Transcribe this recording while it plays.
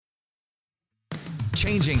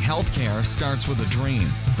Changing healthcare starts with a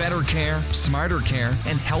dream. Better care, smarter care,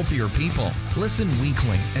 and healthier people. Listen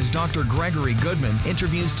weekly as Dr. Gregory Goodman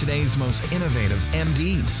interviews today's most innovative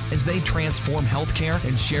MDs as they transform healthcare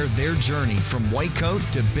and share their journey from white coat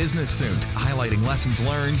to business suit, highlighting lessons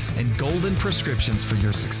learned and golden prescriptions for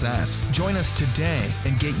your success. Join us today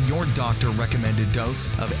and get your doctor-recommended dose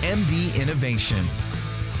of MD innovation.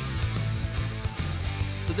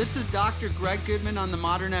 So this is Dr. Greg Goodman on the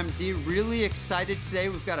Modern MD. Really excited today.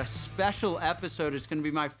 We've got a special episode. It's going to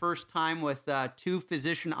be my first time with two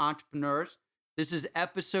physician entrepreneurs. This is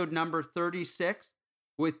episode number 36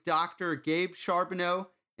 with Dr. Gabe Charbonneau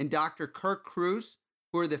and Dr. Kirk Cruz,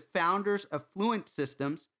 who are the founders of Fluent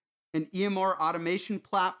Systems, an EMR automation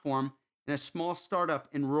platform and a small startup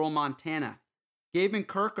in rural Montana. Gabe and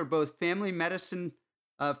Kirk are both family medicine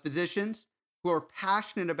physicians who are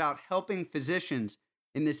passionate about helping physicians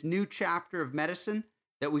in this new chapter of medicine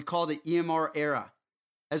that we call the EMR era,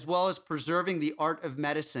 as well as preserving the art of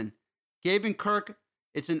medicine. Gabe and Kirk,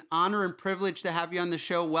 it's an honor and privilege to have you on the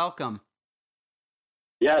show. Welcome.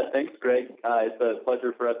 Yeah, thanks, Greg. It's a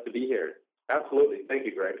pleasure for us to be here. Absolutely. Thank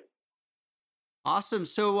you, Greg. Awesome.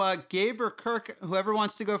 So Gabe or Kirk, whoever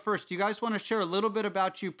wants to go first, do you guys want to share a little bit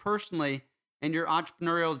about you personally and your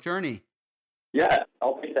entrepreneurial journey? Yeah,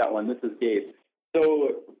 I'll take that one. This is Gabe. So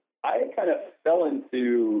I kind of fell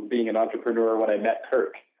into being an entrepreneur when I met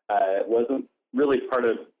Kirk. It wasn't really part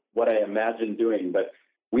of what I imagined doing, but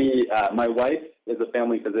my wife is a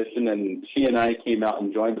family physician, and she and I came out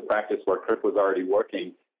and joined the practice where Kirk was already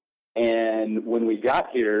working. And when we got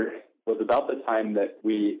here, it was about the time that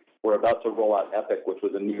we were about to roll out Epic, which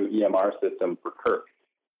was a new EMR system for Kirk.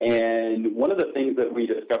 And one of the things that we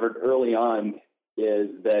discovered early on is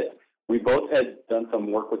that we both had done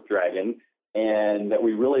some work with Dragon, and that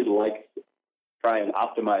we really liked to try and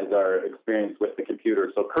optimize our experience with the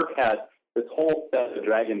computer. So Kirk had this whole set of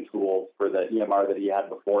Dragon tools for the EMR that he had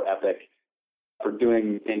before Epic for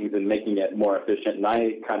doing things and making it more efficient. And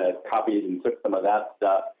I kind of copied and took some of that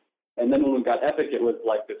stuff. And then when we got Epic, it was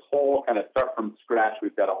like this whole kind of start from scratch.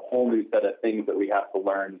 We've got a whole new set of things that we have to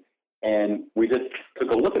learn. And we just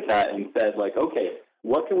took a look at that and said, like, okay,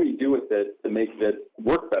 what can we do with this to make this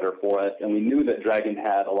work better for us? And we knew that Dragon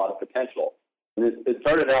had a lot of potential. And it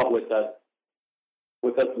started out with us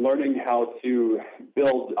learning how to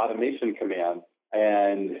build automation commands,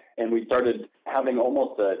 and we started having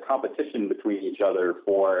almost a competition between each other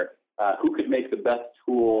for who could make the best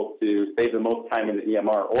tool to save the most time in the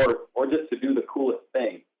EMR, or just to do the coolest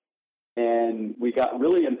thing. And we got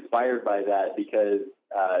really inspired by that because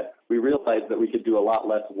we realized that we could do a lot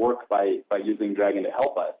less work by using Dragon to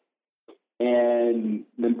help us. And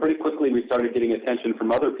then pretty quickly we started getting attention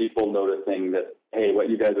from other people noticing that, hey, what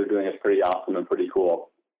you guys are doing is pretty awesome and pretty cool.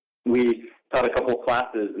 We taught a couple of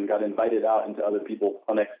classes and got invited out into other people's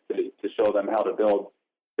clinics to show them how to build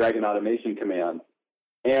Dragon automation commands.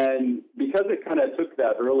 And because it kind of took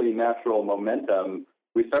that early natural momentum,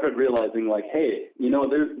 we started realizing, like, hey,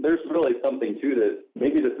 there's really something to this.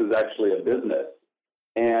 Maybe this is actually a business.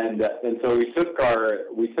 And so we took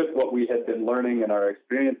what we had been learning and our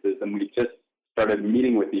experiences, and we just started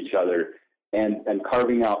meeting with each other and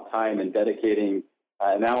carving out time and dedicating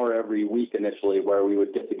an hour every week initially, where we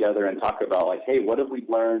would get together and talk about, like, hey, what have we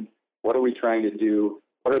learned? What are we trying to do?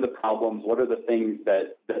 What are the problems? What are the things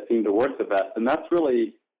that seem to work the best? And that's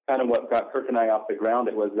really kind of what got Kirk and I off the ground.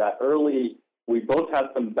 It was that early, we both had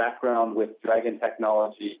some background with Dragon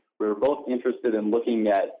technology. We were both interested in looking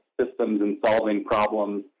at systems and solving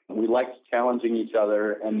problems. We liked challenging each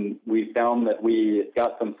other, and we found that we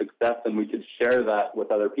got some success and we could share that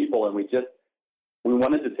with other people. And we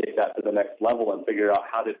wanted to take that to the next level and figure out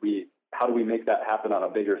how do we make that happen on a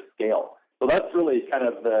bigger scale. So that's really kind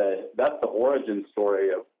of the origin story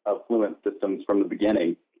of Fluent Systems from the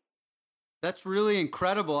beginning. That's really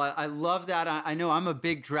incredible. I love that. I know I'm a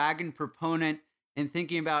big Dragon proponent, and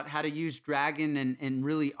thinking about how to use Dragon and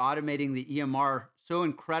really automating the EMR, so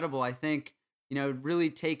incredible. I think, really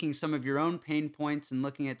taking some of your own pain points and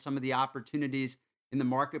looking at some of the opportunities in the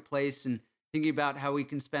marketplace and thinking about how we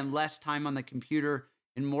can spend less time on the computer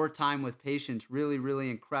and more time with patients. Really, really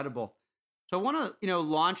incredible. So I want to,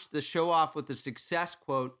 launch the show off with a success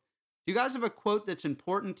quote. Do you guys have a quote that's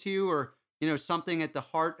important to you, or, something at the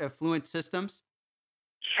heart of Fluent Systems?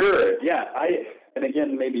 Sure. Yeah. And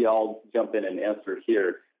again, maybe I'll jump in and answer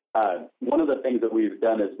here. One of the things that we've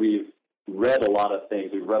done is we've read a lot of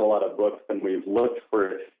things. We've read a lot of books, and we've looked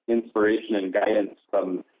for inspiration and guidance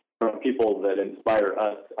from people that inspire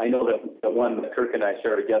us. I know that the one that Kirk and I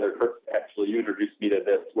share together, Kirk, actually, you introduced me to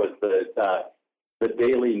this, was the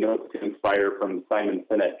daily notes to inspire from Simon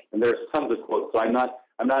Sinek. And there's tons of quotes, so I'm not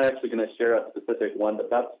I'm not actually going to share a specific one, but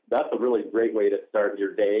that's a really great way to start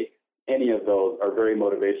your day. Any of those are very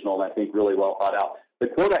motivational and I think really well thought out. The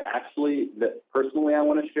quote that personally I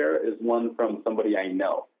want to share is one from somebody I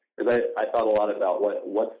know, because I thought a lot about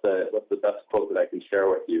what's the best quote that I can share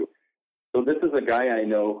with you. So this is a guy I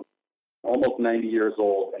know, almost 90 years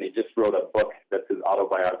old, and he just wrote a book that's his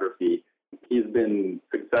autobiography. He's been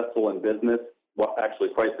successful in business, well, actually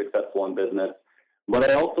quite successful in business, but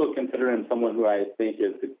I also consider him someone who I think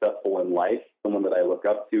is successful in life, someone that I look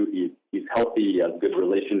up to. He's healthy, he has good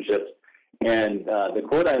relationships. And the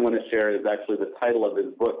quote I want to share is actually the title of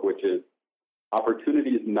his book, which is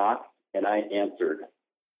 "Opportunities Knocked and I Answered."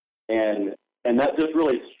 And that just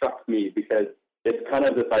really struck me, because it's kind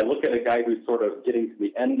of this, I look at a guy who's sort of getting to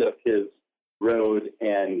the end of his road,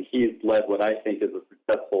 and he's led what I think is a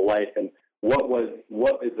successful life. And what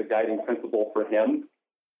is the guiding principle for him?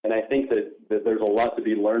 And I think that there's a lot to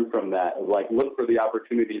be learned from that. Like, look for the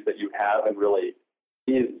opportunities that you have and really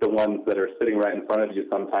seize the ones that are sitting right in front of you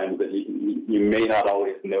sometimes that you may not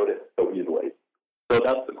always notice so easily. So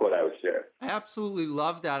that's the quote I would share. I absolutely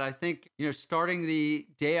love that. I think, starting the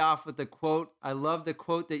day off with the quote, I love the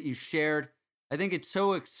quote that you shared. I think it's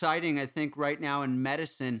so exciting. I think right now in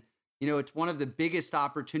medicine, it's one of the biggest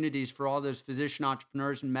opportunities for all those physician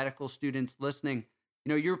entrepreneurs and medical students listening.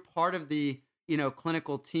 You're part of the,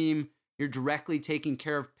 clinical team. You're directly taking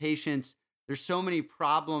care of patients. There's so many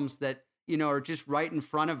problems that, are just right in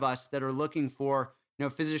front of us that are looking for,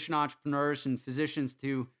 physician entrepreneurs and physicians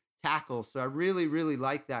to tackle. So I really, really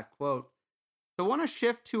like that quote. So I want to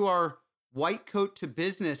shift to our white coat to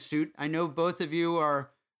business suit. I know both of you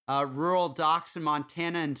are rural docs in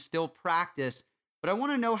Montana and still practice, but I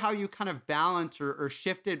want to know how you kind of balance or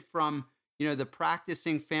shifted from, the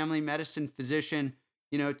practicing family medicine physician,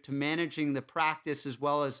 to managing the practice as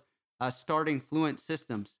well as starting Fluent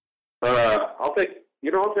systems. I'll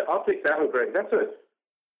take that one, Greg.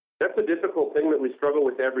 That's a difficult thing that we struggle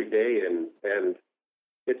with every day, and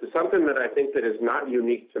it's something that I think that is not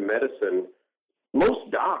unique to medicine.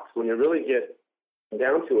 Most docs, when you really get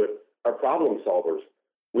down to it, are problem solvers.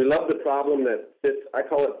 We love the problem that sits, I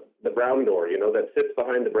call it the brown door, that sits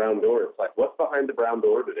behind the brown door. It's like, what's behind the brown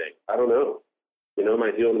door today? I don't know. Am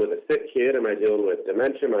I dealing with a sick kid? Am I dealing with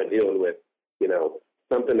dementia? Am I dealing with,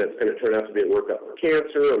 something that's going to turn out to be a workup for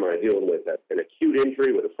cancer? Am I dealing with an acute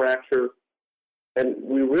injury with a fracture? And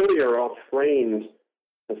we really are all trained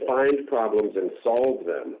to find problems and solve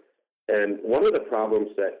them. And one of the problems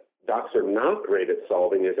that docs are not great at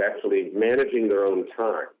solving is actually managing their own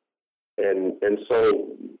time. And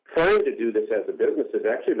so trying to do this as a business has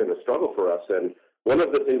actually been a struggle for us. And one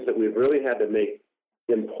of the things that we've really had to make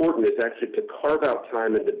important is actually to carve out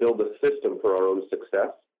time and to build a system for our own success.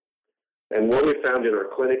 And what we found in our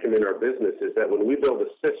clinic and in our business is that when we build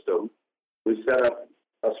a system, we set up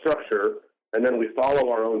a structure, and then we follow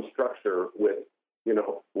our own structure with,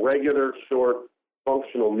 regular, short,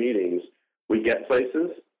 functional meetings. We get places.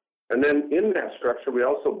 And then in that structure, we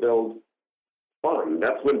also build fun.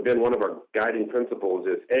 That's been one of our guiding principles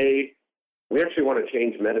is, A, we actually want to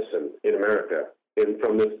change medicine in America and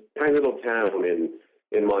from this tiny little town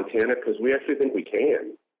in Montana, because we actually think we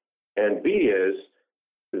can. And B is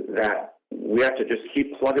that we have to just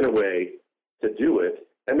keep plugging away to do it.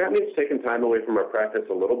 And that means taking time away from our practice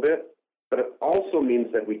a little bit, but it also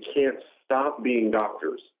means that we can't stop being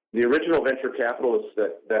doctors. The original venture capitalists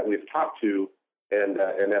that we've talked to and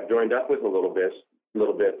have joined up with a little bit,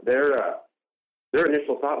 their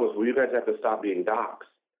initial thought was, well, you guys have to stop being docs.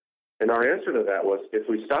 And our answer to that was, if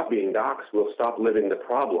we stop being docs, we'll stop living the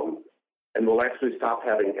problem, and we'll actually stop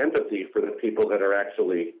having empathy for the people that are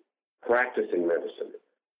actually practicing medicine.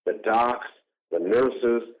 The docs, the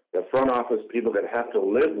nurses, the front office people that have to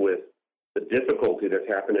live with the difficulty that's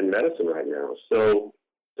happened in medicine right now. So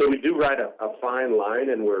we do ride a fine line,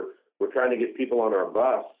 and we're trying to get people on our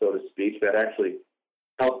bus, so to speak, that actually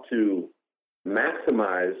help to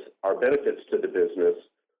maximize our benefits to the business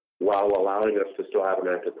while allowing us to still have an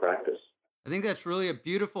active practice. I think that's really a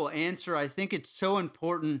beautiful answer. I think it's so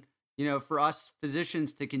important, for us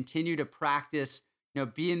physicians to continue to practice,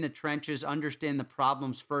 be in the trenches, understand the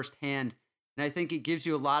problems firsthand. And I think it gives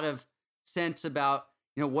you a lot of sense about,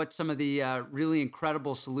 what some of the really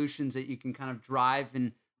incredible solutions that you can kind of drive.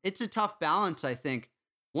 And it's a tough balance, I think.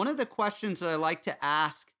 One of the questions that I like to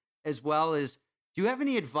ask as well is, do you have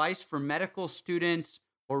any advice for medical students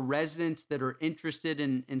or residents that are interested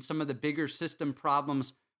in some of the bigger system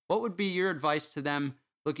problems? What would be your advice to them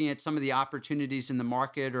looking at some of the opportunities in the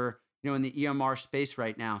market or, in the EMR space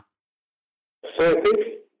right now? So I think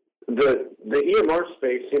the EMR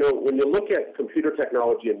space, when you look at computer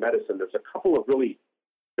technology in medicine, there's a couple of really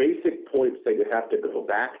basic points that you have to go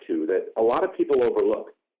back to that a lot of people overlook.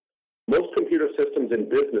 Most computer systems in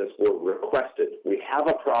business were requested. We have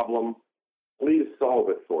a problem. Please solve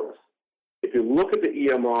it for us. If you look at the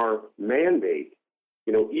EMR mandate,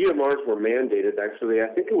 EMRs were mandated, actually, I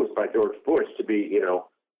think it was by George Bush, to be,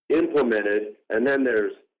 implemented, and then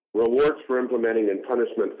there's rewards for implementing and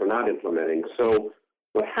punishment for not implementing. So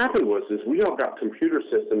what happened was we all got computer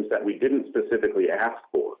systems that we didn't specifically ask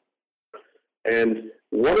for. And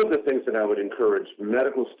one of the things that I would encourage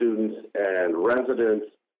medical students and residents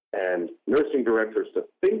and nursing directors to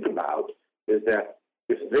think about is that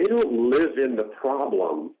if they don't live in the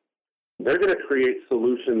problem, they're going to create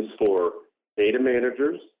solutions for data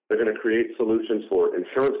managers. They're going to create solutions for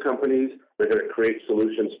insurance companies. They're going to create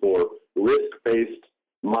solutions for risk-based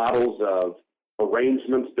models of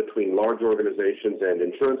arrangements between large organizations and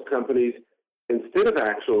insurance companies, instead of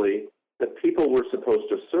actually the people we're supposed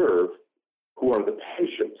to serve, who are the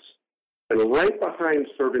patients. And right behind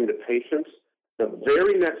serving the patients, the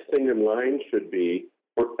very next thing in line should be,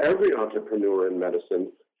 for every entrepreneur in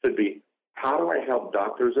medicine, should be, how do I help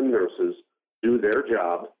doctors and nurses do their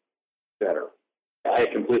job better? I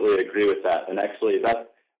completely agree with that. And actually, that's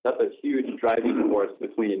a huge driving force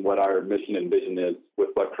between what our mission and vision is with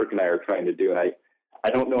what Kirk and I are trying to do. And I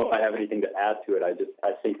don't know if I have anything to add to it.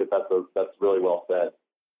 I think that's really well said.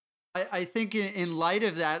 I think in light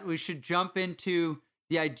of that, we should jump into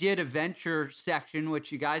the idea to venture section,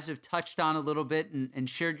 which you guys have touched on a little bit and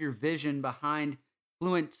shared your vision behind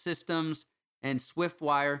Fluent Systems and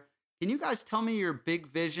SwiftWire. Can you guys tell me your big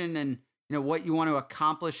vision and what you want to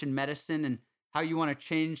accomplish in medicine and how you want to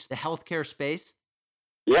change the healthcare space?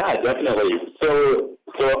 Yeah, definitely. So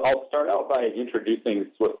I'll start out by introducing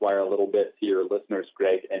SwiftWire a little bit to your listeners,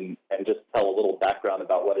 Greg, and just tell a little background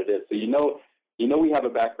about what it is. So we have a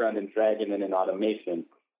background in Dragon and in automation,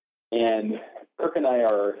 and Kirk and I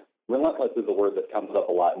are relentless is a word that comes up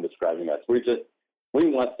a lot in describing us. We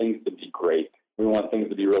want things to be great. We want things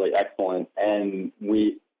to be really excellent, and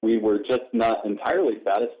we were just not entirely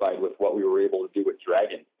satisfied with what we were able to do with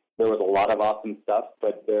Dragon. There was a lot of awesome stuff,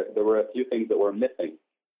 but there were a few things that were missing.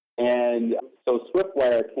 And so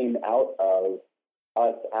SwiftWire came out of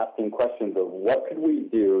us asking questions of what could we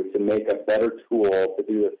do to make a better tool to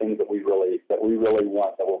do the things that we really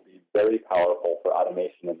want that will be very powerful for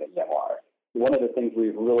automation in the EMR. One of the things we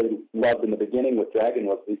really loved in the beginning with Dragon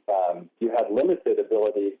was you had limited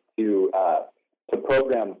ability to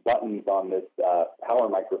program buttons on this power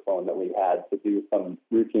microphone that we had to do some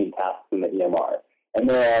routine tasks in the EMR. And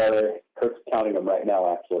there are, Kirk's counting them right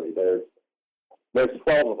now, actually. There's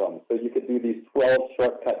 12 of them. So you could do these 12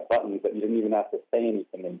 shortcut buttons that you didn't even have to say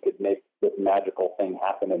anything, and you could make this magical thing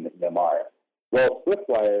happen in the EMR. Well,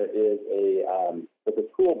 SwiftWire is a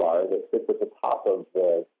toolbar that sits at the top of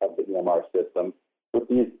the EMR system with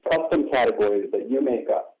these custom categories that you make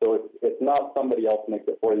up. So it's not somebody else makes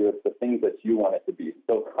it for you. It's the things that you want it to be.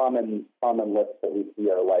 So common lists that we see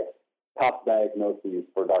are like top diagnoses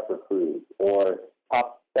for Dr. Cruz or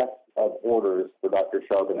top sets of orders for Dr.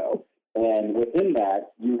 Charbonneau. And within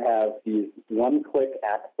that, you have these one-click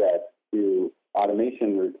access to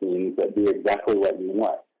automation routines that do exactly what you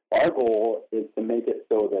want. Our goal is to make it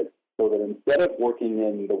so that instead of working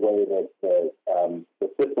in the way that the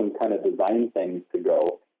system kind of designs things to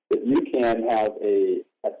go, that you can have a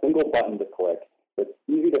single button to click that's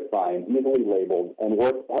easy to find, easily labeled, and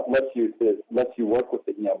lets you work with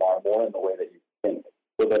the EMR more in the way that you think,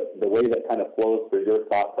 so that the way that kind of flows through your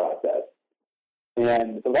thought process.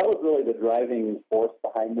 And so that was really the driving force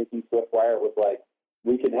behind making SwiftWire. It was like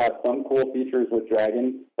we could have some cool features with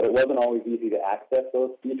Dragon, but it wasn't always easy to access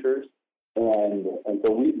those features. And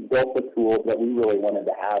so we built the tools that we really wanted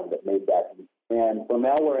to have that made that. And so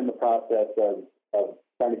now we're in the process of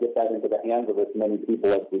trying to get that into the hands of as many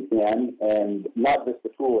people as we can, and not just the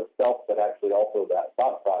tool itself, but actually also that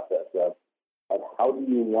thought process of how do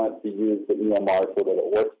you want to use the EMR so that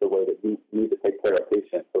it works the way that you need to take care of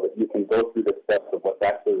patients, so that you can go through the steps of what's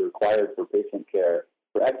actually required for patient care,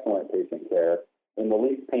 for excellent patient care, in the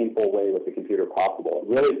least painful way with the computer possible.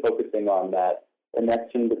 Really focusing on that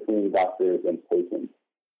connection between doctors and patients.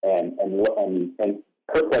 And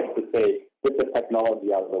Kirk likes to say, get the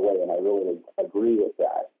technology out of the way, and I really agree with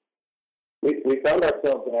that. We found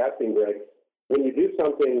ourselves asking, Greg, when you do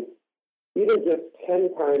something even just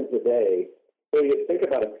 10 times a day, so you think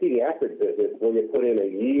about a pediatric visit where you put in a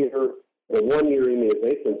 1-year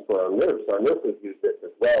immunizations for our nurse. Our nurses use this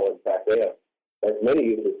as well. In fact, they have as many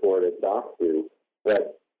uses for it as docs do.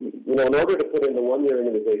 But, in order to put in the 1-year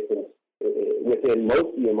immunizations within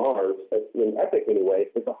most EMRs, in Epic anyway,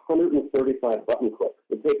 it's 135 button clicks.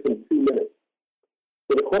 It takes them 2 minutes.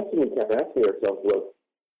 So the question we kept asking ourselves was,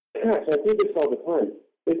 gosh, I do this all the time.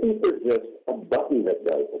 Isn't there just a button that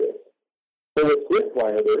does this? So with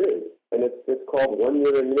SwiftWire there is, and it's called 1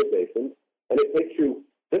 year immunization, and it takes you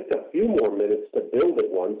just a few more minutes to build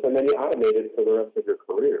it once, and then you automate it for the rest of your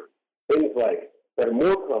career. Things like that are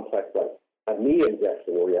more complex, like a knee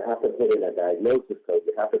injection, where you have to put in a diagnosis code,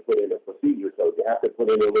 you have to put in a procedure code, you have to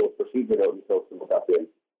put in a little procedure note and fill some stuff in.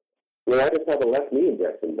 I just have a left knee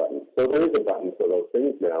injection button. So there is a button for those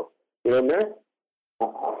things now. And that's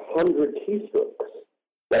 100 keystrokes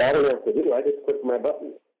that I don't have to do. I just click my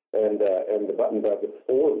button, and the button does it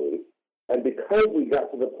for me. And because we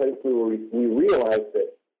got to the place where we realized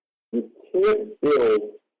that you can't build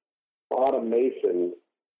automation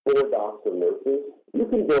for docs and nurses. You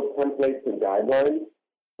can build templates and guidelines,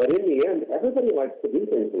 but in the end, everybody likes to do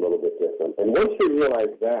things a little bit different. And once you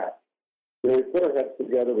realize that, we put our heads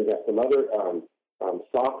together. We got some other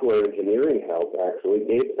software engineering help, actually.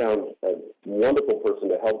 Gabe found a wonderful person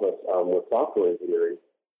to help us with software engineering.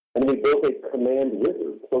 And we built a command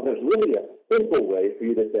wizard. So there's really a simple way for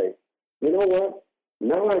you to say, you know what?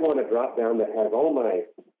 Now I want to drop down that has all my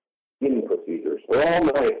skin procedures, or all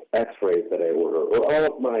my x-rays that I order, or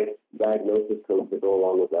all of my diagnosis codes that go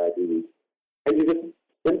along with diabetes. And you just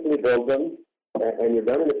simply build them, and you're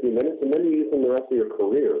done in a few minutes, and then you use them the rest of your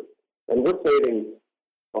career. And we're saving,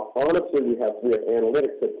 honestly, we have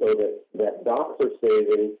analytics that show that docs are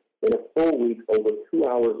saving in a full week over 2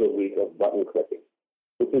 hours a week of button clicking,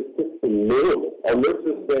 which is just enormous. Our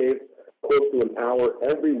nurses save close to an hour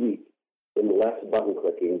every week in less button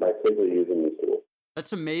clicking by simply using these tools.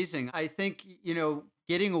 That's amazing. I think,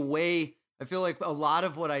 getting away, I feel like a lot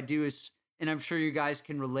of what I do is, and I'm sure you guys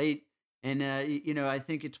can relate, and, I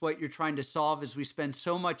think it's what you're trying to solve is we spend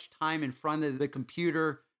so much time in front of the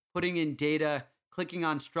computer, putting in data, clicking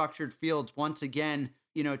on structured fields, once again,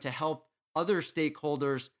 to help other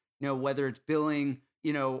stakeholders, whether it's billing,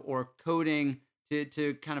 or coding,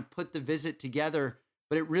 to kind of put the visit together.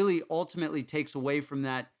 But it really ultimately takes away from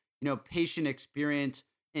that, patient experience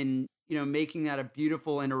and, making that a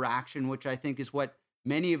beautiful interaction, which I think is what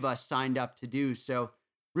many of us signed up to do. So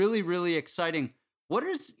really, really exciting. What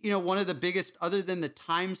is, one of the biggest, other than the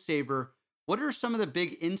time saver, what are some of the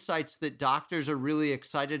big insights that doctors are really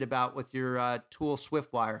excited about with your tool,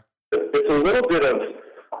 SwiftWire? It's a little bit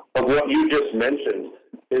of what you just mentioned.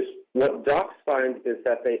 Is what docs find is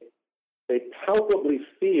that they palpably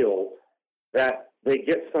feel that they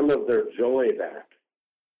get some of their joy back.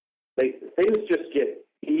 Things just get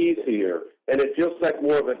easier, and it feels like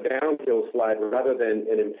more of a downhill slide rather than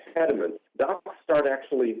an impediment. Docs start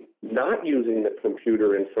actually not using the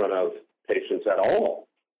computer in front of patients at all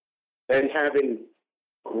and having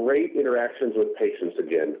great interactions with patients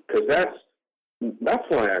again, because that's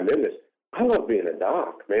why I'm in this. I love being a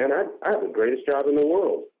doc, man. I have the greatest job in the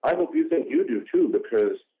world. I hope you think you do too,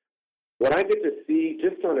 because what I get to see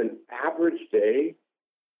just on an average day,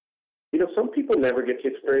 some people never get to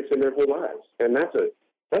experience in their whole lives, and that's a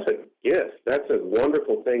gift. That's a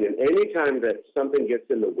wonderful thing. And anytime that something gets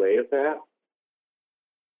in the way of that,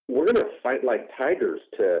 we're going to fight like tigers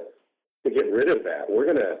to get rid of that. We're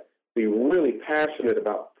going to be really passionate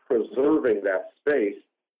about preserving that space.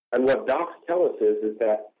 And what docs tell us is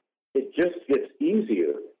that it just gets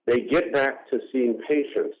easier. They get back to seeing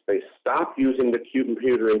patients. They stop using the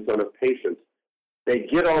computer in front of patients. They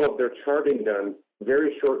get all of their charting done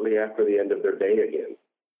very shortly after the end of their day again.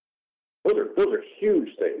 Those are huge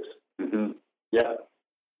things. Mm-hmm. Yeah.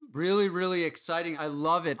 Really, really exciting. I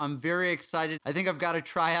love it. I'm very excited. I think I've got to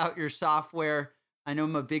try out your software. I know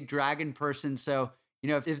I'm a big Dragon person, so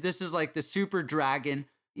if this is like the super Dragon,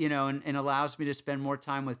 and allows me to spend more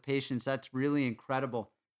time with patients, that's really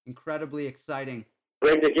incredible. Incredibly exciting.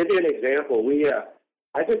 Greg, to give you an example,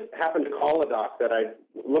 I just happened to call a doc that I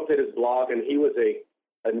looked at his blog, and he was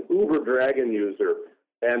an Uber Dragon user,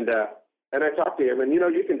 and I talked to him, and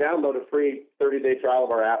you can download a free 30-day trial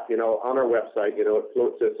of our app, on our website, at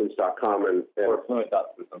fluentsystems.com or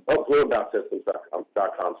fluent.systems. Oh,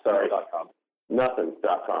 fluent.systems.com. Sorry, .com. Nothing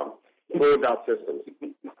 .com. Fluent.systems.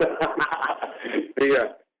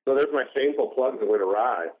 So there's my shameful plug that went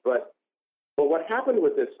awry. But what happened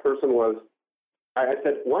with this person was, I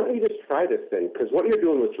said, why don't you just try this thing? Because what you're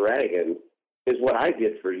doing with Dragon is what I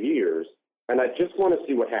did for years, and I just want to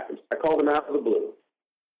see what happens. I called him out of the blue.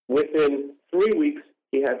 Within 3 weeks,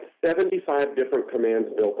 he had 75 different commands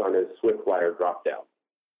built on his SwiftWire drop-down.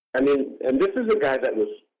 And this is a guy that was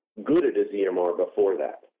good at his EMR before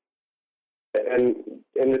that. And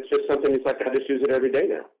it's just something, it's like I just use it every day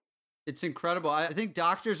now. It's incredible. I think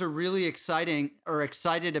doctors are really excited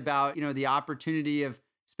about, the opportunity of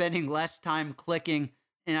spending less time clicking.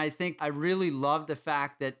 And I think I really love the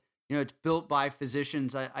fact that, it's built by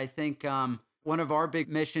physicians. I think one of our big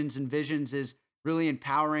missions and visions is really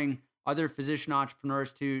empowering other physician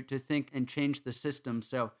entrepreneurs to think and change the system.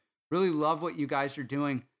 So really love what you guys are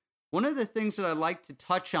doing. One of the things that I'd like to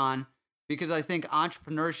touch on, because I think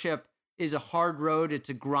entrepreneurship is a hard road, it's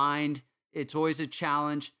a grind, it's always a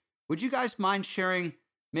challenge. Would you guys mind sharing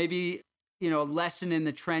maybe, a lesson in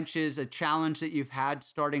the trenches, a challenge that you've had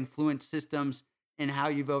starting Fluent Systems and how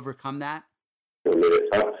you've overcome that?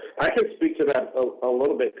 I can speak to that a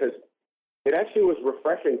little bit because it actually was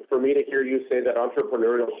refreshing for me to hear you say that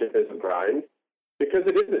entrepreneurship is a grind, because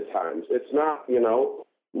it is at times. It's not,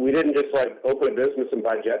 we didn't just like open a business and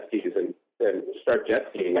buy jet skis and start jet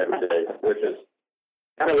skiing every day, which is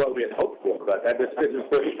kind of what we had hoped for, but that just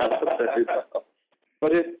didn't work out.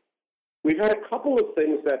 But we've had a couple of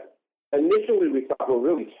things that initially we thought were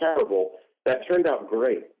really terrible that turned out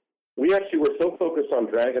great. We actually were so focused on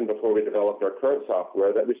Dragon before we developed our current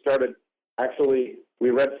software that we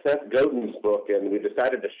read Seth Godin's book and we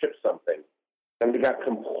decided to ship something. And we got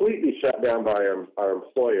completely shut down by our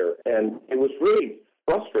employer. And it was really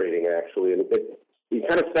frustrating, actually. And it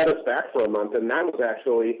kind of set us back for a month. And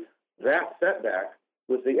that setback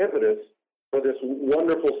was the impetus for this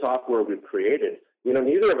wonderful software we've created.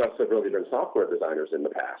 Neither of us have really been software designers in the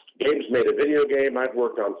past. Gabe's made a video game. I've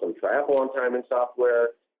worked on some triathlon time in software.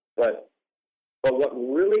 But what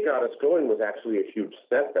really got us going was actually a huge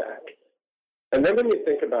setback. And then when you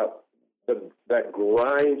think about that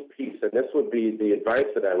grind piece, and this would be the advice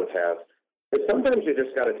that I would have, is sometimes you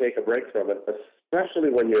just got to take a break from it, especially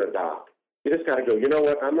when you're a doc. You just got to go, you know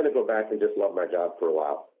what, I'm going to go back and just love my job for a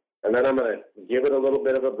while. And then I'm going to give it a little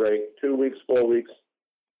bit of a break, 2 weeks, 4 weeks,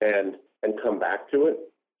 and come back to it.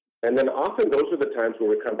 And then often those are the times where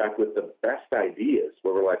we come back with the best ideas,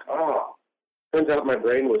 where we're like, turns out my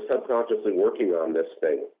brain was subconsciously working on this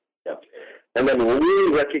thing. Yeah. And then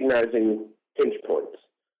really recognizing pinch points,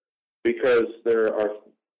 because there are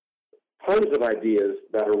tons of ideas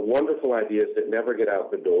that are wonderful ideas that never get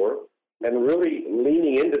out the door, and really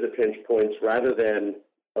leaning into the pinch points rather than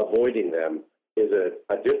avoiding them is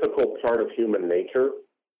a difficult part of human nature,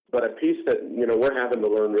 but a piece that, we're having to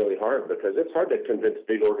learn really hard, because it's hard to convince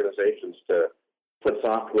big organizations to put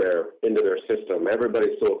software into their system.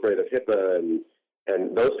 Everybody's so afraid of HIPAA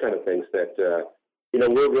and those kind of things that,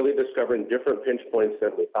 we're really discovering different pinch points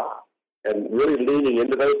than we thought. And really leaning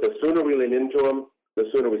into those, the sooner we lean into them, the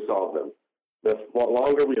sooner we solve them. The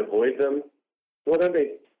longer we avoid them, well, then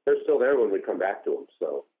they're still there when we come back to them.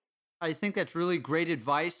 So I think that's really great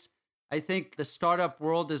advice. I think the startup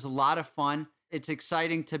world is a lot of fun. It's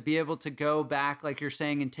exciting to be able to go back, like you're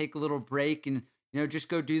saying, and take a little break and, just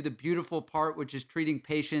go do the beautiful part, which is treating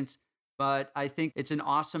patients. But I think it's an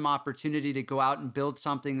awesome opportunity to go out and build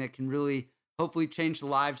something that can really hopefully change the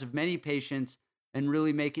lives of many patients and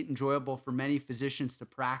really make it enjoyable for many physicians to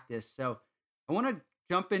practice. So I want to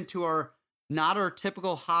jump into not our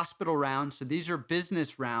typical hospital round. So these are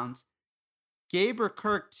business rounds. Gabe or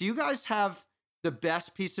Kirk, do you guys have the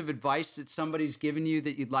best piece of advice that somebody's given you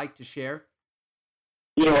that you'd like to share?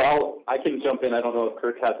 I can jump in. I don't know if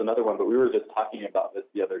Kirk has another one, but we were just talking about this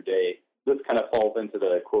the other day. This kind of falls into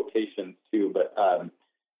the quotations too, but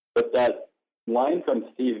that line from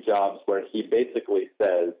Steve Jobs where he basically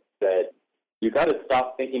says that you got to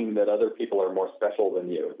stop thinking that other people are more special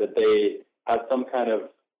than you, that they have some kind of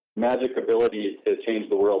magic ability to change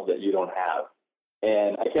the world that you don't have.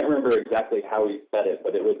 And I can't remember exactly how he said it,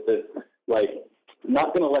 but it was this,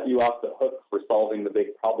 not going to let you off the hook for solving the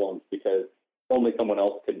big problems because only someone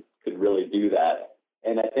else could really do that.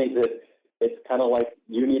 And I think that it's kind of like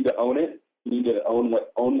you need to own it. You need to own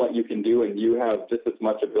what you can do, and you have just as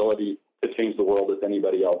much ability to change the world as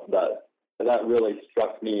anybody else does. And that really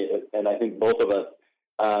struck me, and I think both of us,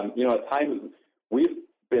 at times we've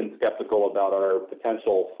been skeptical about our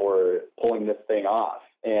potential for pulling this thing off.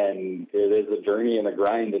 And it is a journey and a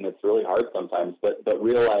grind, and it's really hard sometimes, but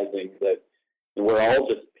realizing that we're all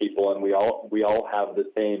just people, and we all have the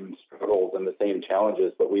same struggles and the same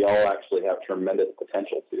challenges, but we all actually have tremendous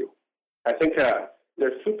potential too. I think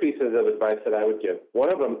there's two pieces of advice that I would give.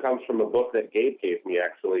 One of them comes from a book that Gabe gave me,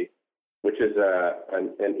 actually, which is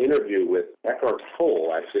an interview with Eckhart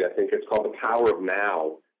Tolle, actually. I think it's called The Power of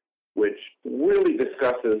Now, which really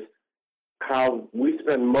discusses how we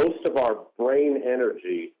spend most of our brain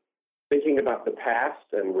energy thinking about the past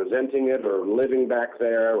and resenting it or living back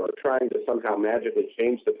there or trying to somehow magically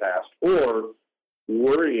change the past, or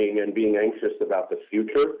worrying and being anxious about the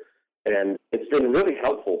future. And it's been really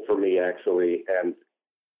helpful for me, actually, and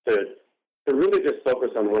to really just focus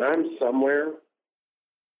on when I'm somewhere,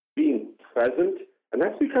 being present. And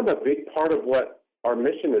that's become a big part of what our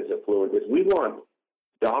mission is at Fluent, is we want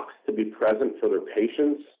docs to be present for their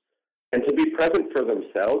patients and to be present for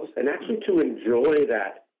themselves and actually to enjoy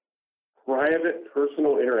that private,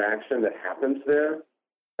 personal interaction that happens there.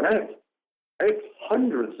 And I have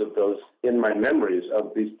hundreds of those in my memories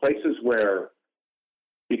of these places where,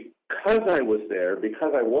 because I was there,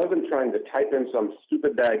 because I wasn't trying to type in some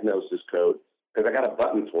stupid diagnosis code, because I got a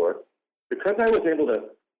button for it, because I was able to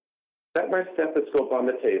set my stethoscope on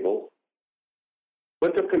the table,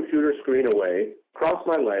 put the computer screen away, cross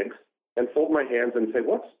my legs, and fold my hands and say,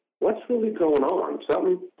 what's really going on?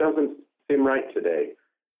 Something doesn't seem right today.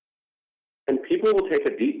 And people will take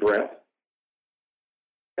a deep breath,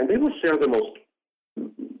 and they will share the most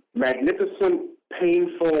magnificent,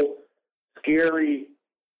 painful, scary,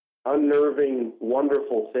 unnerving,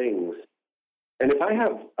 wonderful things. And if I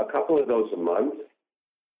have a couple of those a month,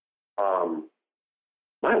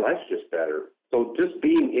 my life's just better. So just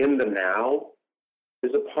being in the now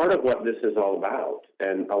is a part of what this is all about,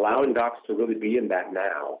 and allowing docs to really be in that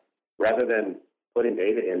now rather than putting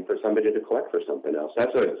data in for somebody to collect for something else.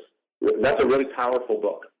 That's a really powerful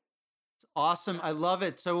book. It's awesome. I love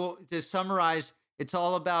it. So to summarize, it's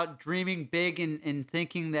all about dreaming big and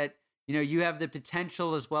thinking that, you have the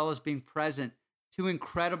potential as well as being present. Two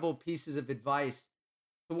incredible pieces of advice.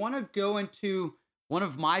 I want to go into one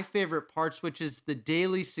of my favorite parts, which is the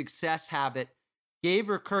daily success habit. Gabe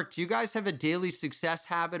or Kirk, do you guys have a daily success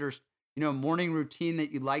habit or, morning routine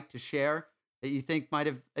that you'd like to share that you think might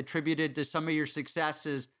have attributed to some of your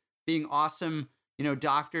successes being awesome,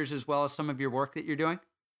 doctors, as well as some of your work that you're doing?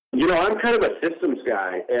 I'm kind of a systems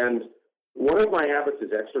guy, and one of my habits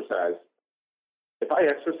is exercise. If I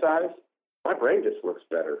exercise, my brain just works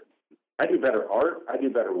better. I do better art. I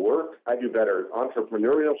do better work. I do better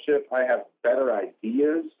entrepreneurship. I have better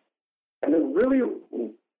ideas. And then really,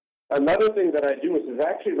 another thing that I do is I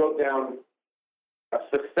actually wrote down a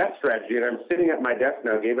success strategy, and I'm sitting at my desk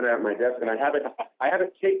now, gave it at my desk, and I have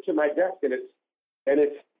it taped to my desk, and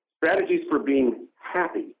it's strategies for being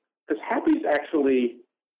happy, because happy is actually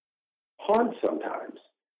hard sometimes.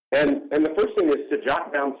 And the first thing is to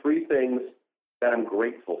jot down 3 things that I'm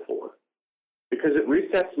grateful for, because it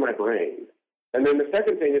resets my brain. And then the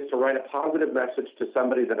second thing is to write a positive message to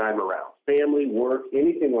somebody that I'm around, family, work,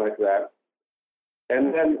 anything like that.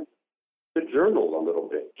 And then to journal a little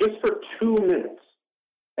bit, just for 2 minutes.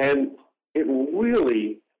 And it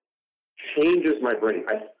really changes my brain.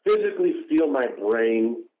 I physically feel my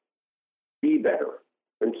brain be better.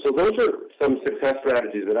 And so those are some success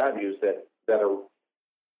strategies that I've used that are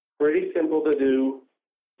pretty simple to do,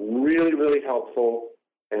 really, really helpful,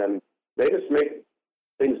 and they just make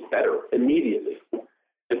things better immediately.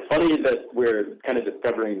 It's funny that we're kind of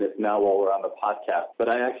discovering this now while we're on the podcast, but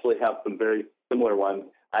I actually have some very similar ones.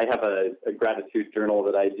 I have a gratitude journal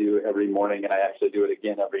that I do every morning, and I actually do it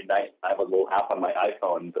again every night. I have a little app on my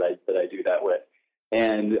iPhone that I do that with.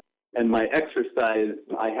 And my exercise,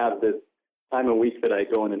 I have this time a week that I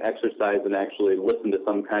go in and exercise and actually listen to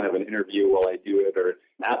some kind of an interview while I do it, or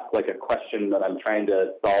ask like a question that I'm trying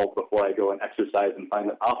to solve before I go and exercise, and find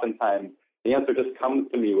that oftentimes the answer just comes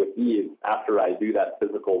to me with ease after I do that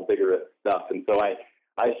physical, vigorous stuff. And so I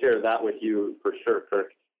share that with you for sure,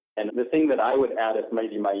 Kirk. And the thing that I would add as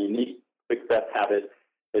maybe my unique success habit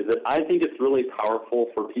is that I think it's really powerful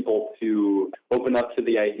for people to open up to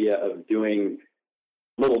the idea of doing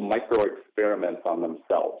little micro experiments on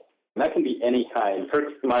themselves. And that can be any kind.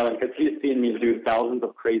 Kirk's smiling because he's seen me do thousands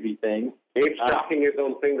of crazy things. He's shocking his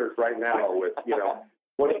own fingers right now with,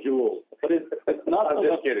 what jewels. But it's not I'm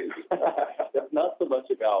just kidding. It's not so much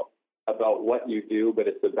about what you do, but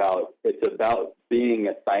it's about being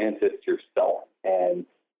a scientist yourself and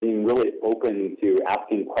being really open to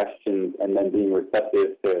asking questions and then being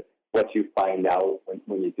receptive to what you find out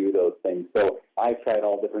when you do those things. So I've tried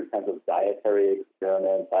all different kinds of dietary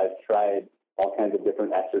experiments. I've tried all kinds of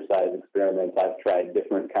different exercise experiments. I've tried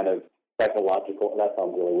different kind of psychological, that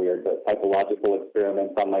sounds really weird, but psychological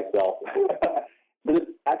experiments on myself. But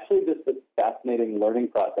it's actually just a fascinating learning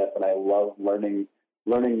process, and I love learning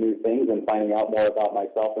new things and finding out more about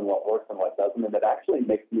myself and what works and what doesn't, and it actually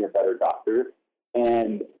makes me a better doctor.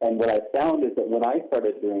 And what I found is that when I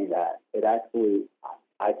started doing that,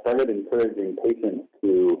 I started encouraging patients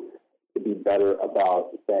to be better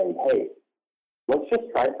about saying, hey, let's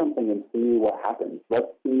just try something and see what happens.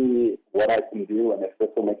 Let's see what I can do and if this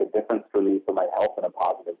will make a difference for me, for my health in a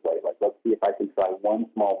positive way. Like, let's see if I can try one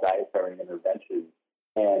small dietary intervention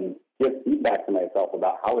and give feedback to myself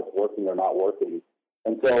about how it's working or not working.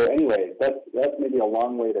 And so anyway, that's maybe a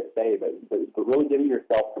long way to say, but really giving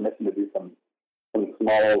yourself permission to do some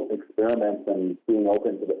small experiments and being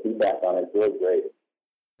open to the feedback on it is really great.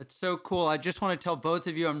 That's so cool. I just want to tell both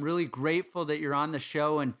of you, I'm really grateful that you're on the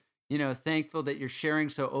show and, thankful that you're sharing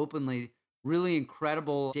so openly. Really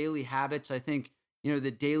incredible daily habits. I think, the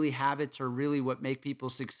daily habits are really what make people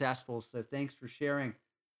successful. So thanks for sharing.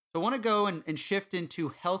 So I want to go and shift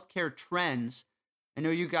into healthcare trends. I know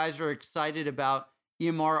you guys are excited about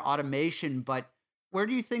EMR automation, but where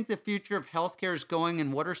do you think the future of healthcare is going,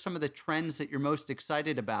 and what are some of the trends that you're most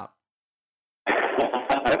excited about?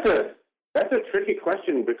 That's a tricky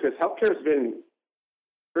question because healthcare has been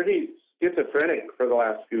pretty schizophrenic for the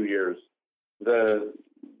last few years. The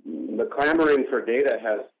clamoring for data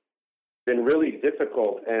has been really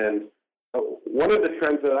difficult, and one of the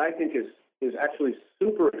trends that I think is actually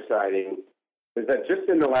super exciting is that just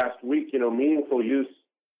in the last week, meaningful use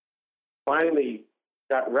finally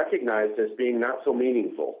got recognized as being not so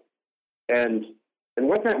meaningful, and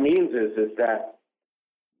what that means is that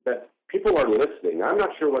people are listening. I'm not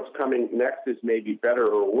sure what's coming next is maybe better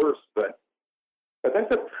or worse, but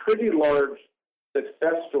that's a pretty large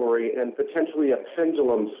success story and potentially a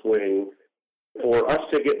pendulum swing for us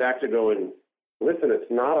to get back to going, listen,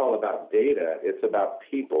 it's not all about data, it's about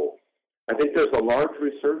people. I think there's a large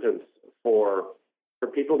resurgence for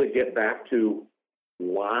people to get back to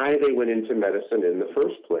why they went into medicine in the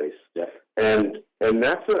first place. Yes. And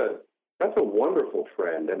that's a wonderful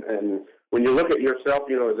trend. And when you look at yourself,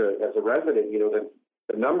 as a resident,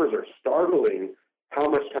 the numbers are startling how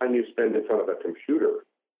much time you spend in front of a computer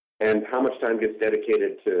and how much time gets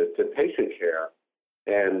dedicated to patient care.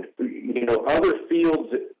 And, other fields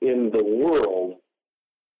in the world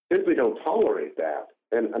simply don't tolerate that.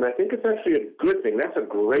 And I think it's actually a good thing. That's a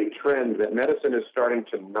great trend that medicine is starting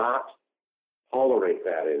to not tolerate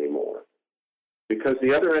that anymore. Because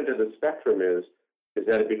the other end of the spectrum is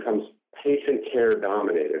that it becomes patient care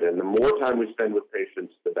dominated, and the more time we spend with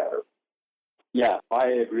patients, the better. Yeah, I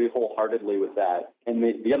agree wholeheartedly with that. And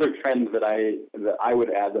the other trend that I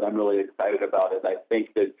would add that I'm really excited about is I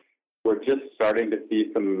think that we're just starting to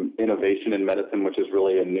see some innovation in medicine, which is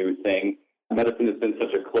really a new thing. Medicine has been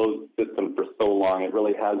such a closed system for so long. It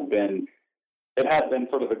really has been. It has been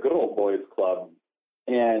sort of a good old boys club,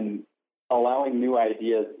 and allowing new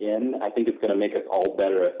ideas in, I think it's going to make us all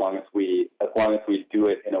better as long as we do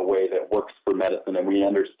it in a way that works for medicine and we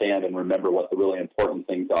understand and remember what the really important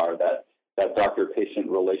things are, that doctor-patient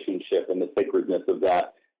relationship and the sacredness of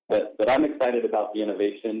that. But I'm excited about the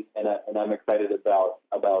innovation, and I'm excited about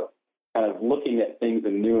kind of looking at things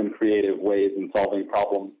in new and creative ways and solving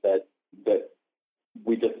problems that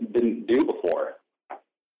we just didn't do before.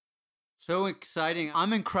 So exciting.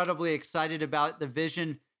 I'm incredibly excited about the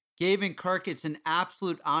vision. Gabe and Kirk, it's an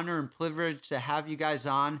absolute honor and privilege to have you guys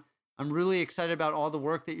on. I'm really excited about all the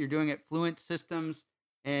work that you're doing at Fluent Systems,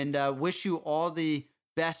 and wish you all the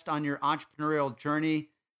best on your entrepreneurial journey.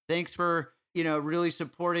 Thanks for, really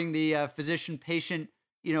supporting the physician-patient,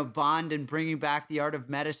 bond and bringing back the art of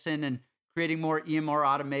medicine and creating more EMR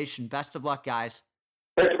automation. Best of luck, guys.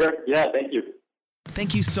 Thanks, Greg. Yeah, thank you.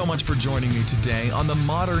 Thank you so much for joining me today on The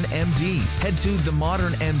Modern MD. Head to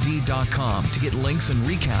themodernmd.com to get links and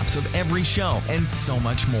recaps of every show and so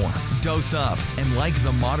much more. Dose up and like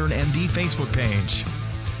The Modern MD Facebook page.